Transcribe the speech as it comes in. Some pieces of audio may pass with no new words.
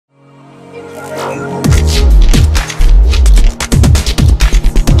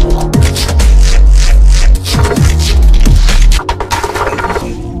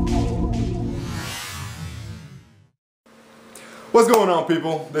What's going on,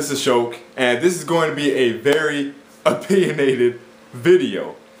 people? This is Shok, and this is going to be a very opinionated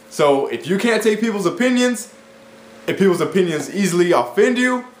video. So if you can't take people's opinions, if people's opinions easily offend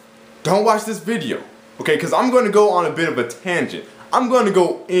you, don't watch this video, okay? Because I'm going to go on a bit of a tangent. I'm going to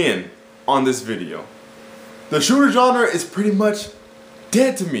go in on this video. The shooter genre is pretty much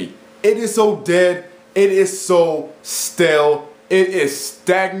dead to me. It is so dead, it is so stale, it is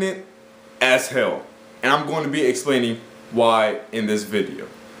stagnant as hell. And I'm going to be explaining why in this video.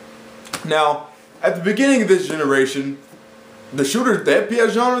 Now, at the beginning of this generation, the FPS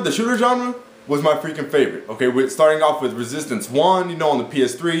genre, the shooter genre, was my freaking favorite. Okay, starting off with Resistance 1, you know, on the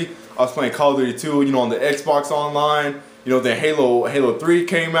PS3. I was playing Call of Duty 2, you know, on the Xbox Online. You know, then Halo 3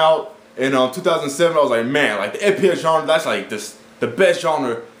 came out. And 2007, I was like, man, like the FPS genre, that's like the best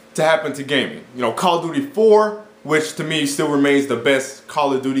genre to happen to gaming. You know, Call of Duty 4, which to me still remains the best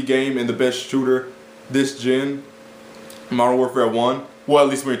Call of Duty game and the best shooter this gen. Modern Warfare 1. Well, at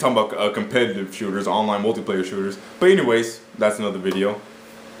least when you're talking about competitive shooters, online multiplayer shooters. But anyways, that's another video.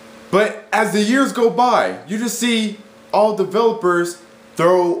 But as the years go by, you just see all developers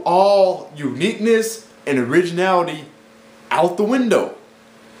throw all uniqueness and originality out the window.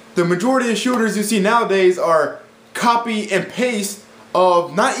 The majority of shooters you see nowadays are copy and paste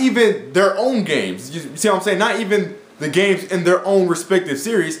of not even their own games. You see what I'm saying? Not even the games in their own respective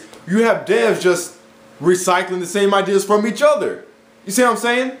series. You have devs just recycling the same ideas from each other. You see what I'm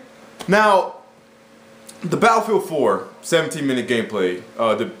saying? Now, the Battlefield 4 17-minute gameplay,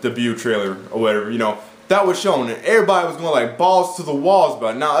 the debut trailer or whatever, you know, that was shown and everybody was going like balls to the walls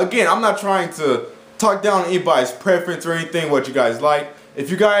about it. Now, again, I'm not trying to talk down anybody's preference or anything, what you guys like.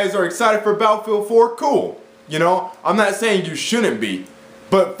 If you guys are excited for Battlefield 4, cool. You know, I'm not saying you shouldn't be.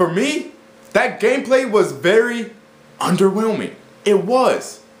 But for me, that gameplay was very underwhelming. It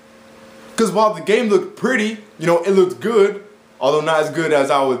was. Because while the game looked pretty, you know, it looked good, although not as good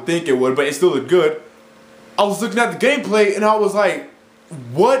as I would think it would, but it still looked good. I was looking at the gameplay and I was like,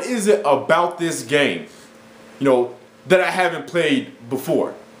 what is it about this game, you know, that I haven't played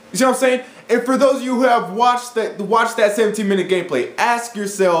before? You see what I'm saying? And for those of you who have watched that 17-minute gameplay, ask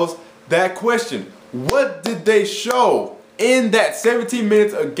yourselves that question. What did they show in that 17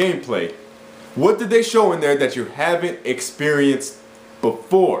 minutes of gameplay? What did they show in there that you haven't experienced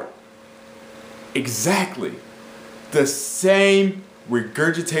before? Exactly. The same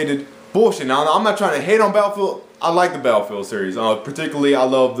regurgitated bullshit. Now, I'm not trying to hate on Battlefield. I like the Battlefield series. Particularly, I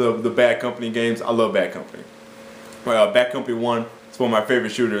love the Bad Company games. I love Bad Company. Bad Company 1 is one of my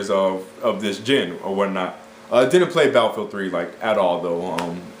favorite shooters of this gen or whatnot. Didn't play Battlefield 3 like at all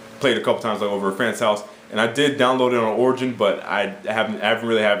though. Played a couple times like over a friend's house, and I did download it on Origin, but I haven't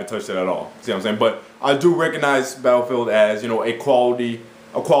really touched it at all. See what I'm saying? But I do recognize Battlefield as, you know, a quality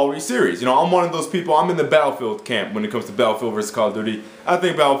series. You know, I'm one of those people. I'm in the Battlefield camp when it comes to Battlefield versus Call of Duty. I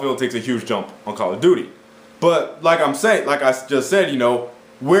think Battlefield takes a huge jump on Call of Duty. But like I just said, you know,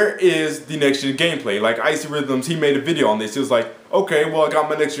 where is the next gen gameplay? Like Icy Rhythms, he made a video on this. He was like, okay, well, I got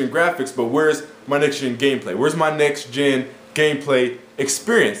my next gen graphics, but where's my next gen gameplay? Where's my next gen gameplay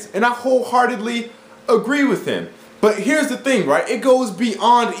experience? And I wholeheartedly agree with him. But here's the thing, right? It goes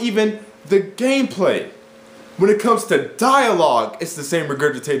beyond even the gameplay. When it comes to dialogue, it's the same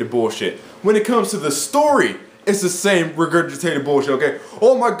regurgitated bullshit. When it comes to the story, it's the same regurgitated bullshit, okay?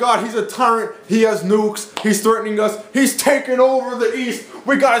 Oh my god, he's a tyrant, he has nukes, he's threatening us, he's taking over the East.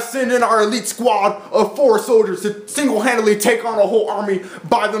 We gotta send in our elite squad of 4 soldiers to single-handedly take on a whole army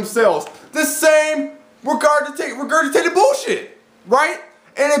by themselves. The same regurgitated bullshit, right?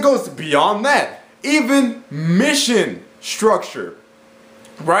 And it goes beyond that. Even mission structure,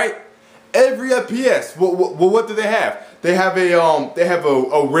 right? Every FPS, what do they have? They have a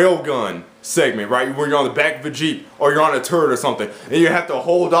railgun segment, right? Where you're on the back of a Jeep or you're on a turret or something, and you have to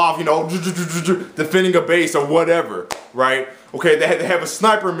hold off, you know, defending a base or whatever, right? Okay, they have a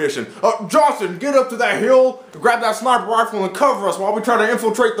sniper mission. Johnson, get up to that hill, grab that sniper rifle and cover us while we try to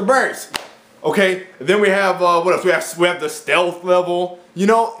infiltrate the base. Okay, and then we have what else? We have the stealth level. You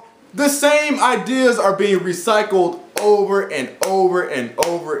know, the same ideas are being recycled over and over and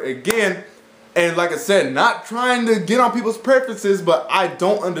over again. And like I said, not trying to get on people's preferences, but I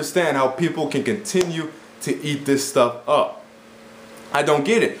don't understand how people can continue to eat this stuff up. I don't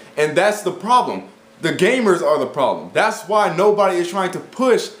get it. And that's the problem. The gamers are the problem. That's why nobody is trying to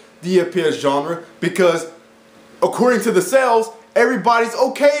push the FPS genre, because according to the sales, everybody's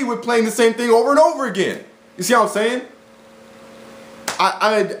okay with playing the same thing over and over again. You see what I'm saying?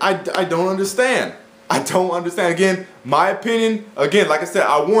 I don't understand. I don't understand. Again, my opinion, again, like I said,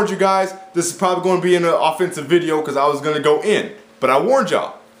 I warned you guys, this is probably going to be an offensive video because I was going to go in. But I warned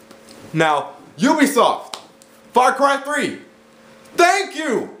y'all. Now, Ubisoft, Far Cry 3,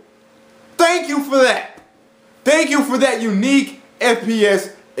 you. Thank you for that. Thank you for that unique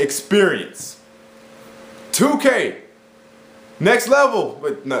FPS experience. 2K. Next level.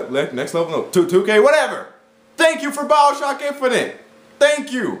 Wait, not next level, no. 2K, whatever. Thank you for BioShock Infinite.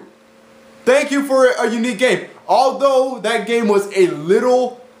 Thank you. Thank you for a unique game. Although that game was a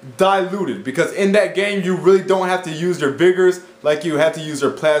little diluted, because in that game you really don't have to use your vigors like you have to use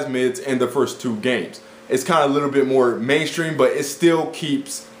your plasmids in the first 2 games. It's kind of a little bit more mainstream, but it still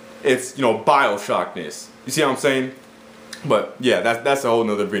keeps its, you know, BioShockness. You see what I'm saying? But yeah, that's a whole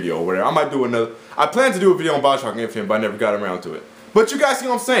nother video or whatever. I might do another. I plan to do a video on BioShock Infinite, but I never got around to it. But you guys see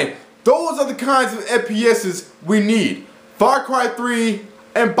what I'm saying? Those are the kinds of FPSs we need. Far Cry 3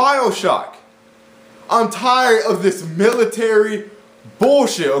 and BioShock. I'm tired of this military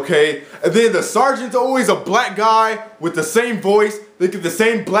bullshit, okay? And then the sergeant's always a black guy with the same voice. They get the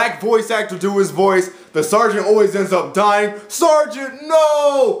same black voice actor do his voice. The sergeant always ends up dying. Sergeant,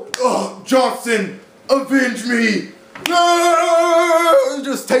 no! Oh, Johnson, avenge me! No!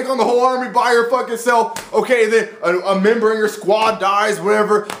 Just take on the whole army by your fucking self. Okay, then a member in your squad dies,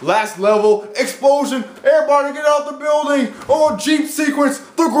 whatever. Last level, explosion. Everybody get out the building. Oh, Jeep sequence.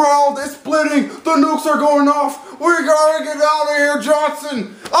 The ground is splitting. The nukes are going off. We gotta get out of here,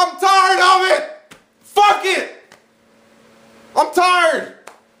 Johnson. I'm tired of it. Fuck it. I'm tired.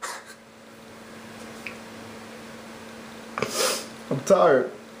 I'm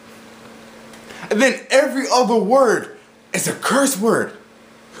tired. And then every other word is a curse word.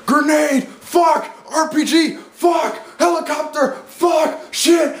 Grenade, fuck, RPG, fuck, helicopter, fuck,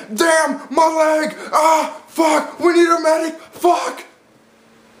 shit, damn, my leg, ah, fuck, we need a medic, fuck.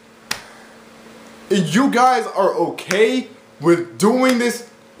 And you guys are okay with doing this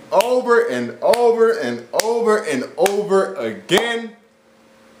over and over and over and over again?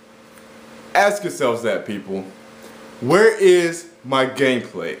 Ask yourselves that, people. Where is my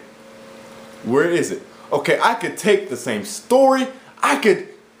gameplay? Where is it? Okay, I could take the same story. I could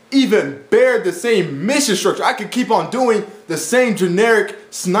even bear the same mission structure. I could keep on doing the same generic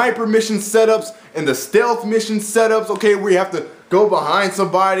sniper mission setups and the stealth mission setups, okay, where you have to go behind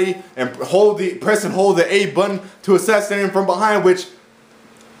somebody and press and hold the A button to assassinate him from behind, which,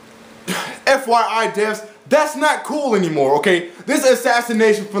 FYI devs, that's not cool anymore, okay? This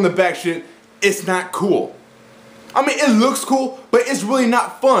assassination from the back shit, it's not cool. I mean, it looks cool, but it's really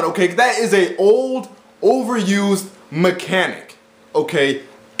not fun, okay? That is a old, overused mechanic, okay?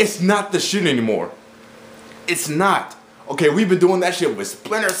 It's not the shit anymore. It's not. Okay, we've been doing that shit with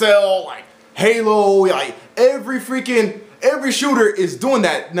Splinter Cell, like Halo, like every shooter is doing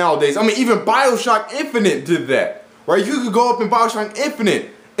that nowadays. I mean, even BioShock Infinite did that, right? You could go up in BioShock Infinite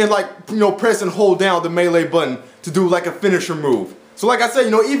and, like, you know, press and hold down the melee button to do like a finisher move. So like I said,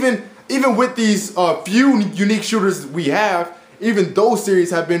 you know, even with these few unique shooters we have, even those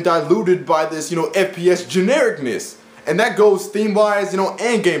series have been diluted by this, you know, FPS genericness. And that goes theme-wise, you know,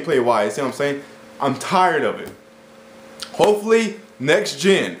 and gameplay-wise, you know what I'm saying? I'm tired of it. Hopefully, next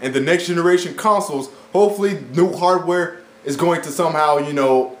gen and the next generation consoles, hopefully new hardware is going to somehow, you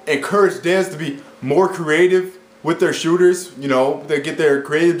know, encourage devs to be more creative with their shooters, you know, they get their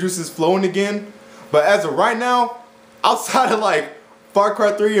creative juices flowing again. But as of right now, outside of like Far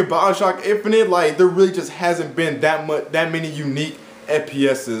Cry 3 and BioShock Infinite, like, there really just hasn't been that many unique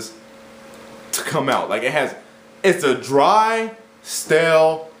FPSs to come out. Like, it's a dry,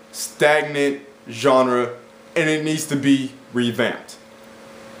 stale, stagnant genre, and it needs to be revamped.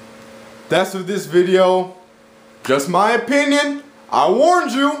 That's for this video. Just my opinion. I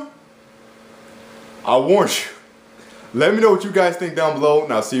warned you. I warned you. Let me know what you guys think down below,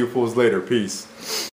 and I'll see you fools later. Peace.